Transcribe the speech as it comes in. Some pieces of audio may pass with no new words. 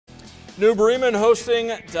New Bremen hosting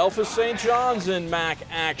Delphos St. John's in MAC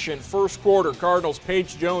action. First quarter, Cardinals,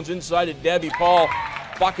 Paige Jones inside to Debbie Paul.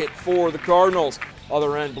 Bucket for the Cardinals.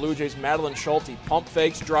 Other end, Blue Jays, Madeline Schulte pump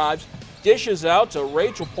fakes, drives, dishes out to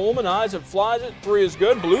Rachel Pullman, eyes it, flies it, three is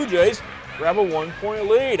good. Blue Jays grab a 1-point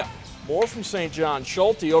lead. More from St. John.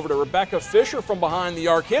 Schulte over to Rebecca Fisher from behind the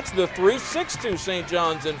arc, hits the three, 6-2 St.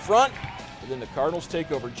 John's in front. And then the Cardinals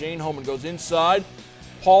take over. Jane Holman goes inside.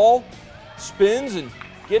 Paul spins and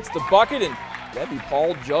gets the bucket, and Debbie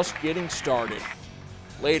Paul just getting started.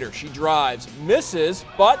 Later, she drives, misses,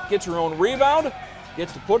 but gets her own rebound,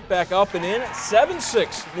 gets the putback up and in.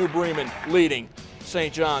 7-6 New Bremen leading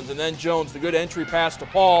St. John's. And then Jones, the good entry pass to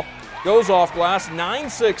Paul, goes off glass.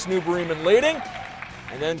 9-6 New Bremen leading.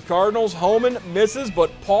 And then Cardinals, Holman misses,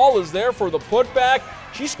 but Paul is there for the putback.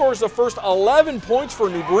 She scores the first 11 points for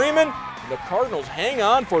New Bremen. And the Cardinals hang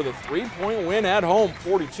on for the 3-point win at home,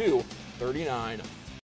 42-39.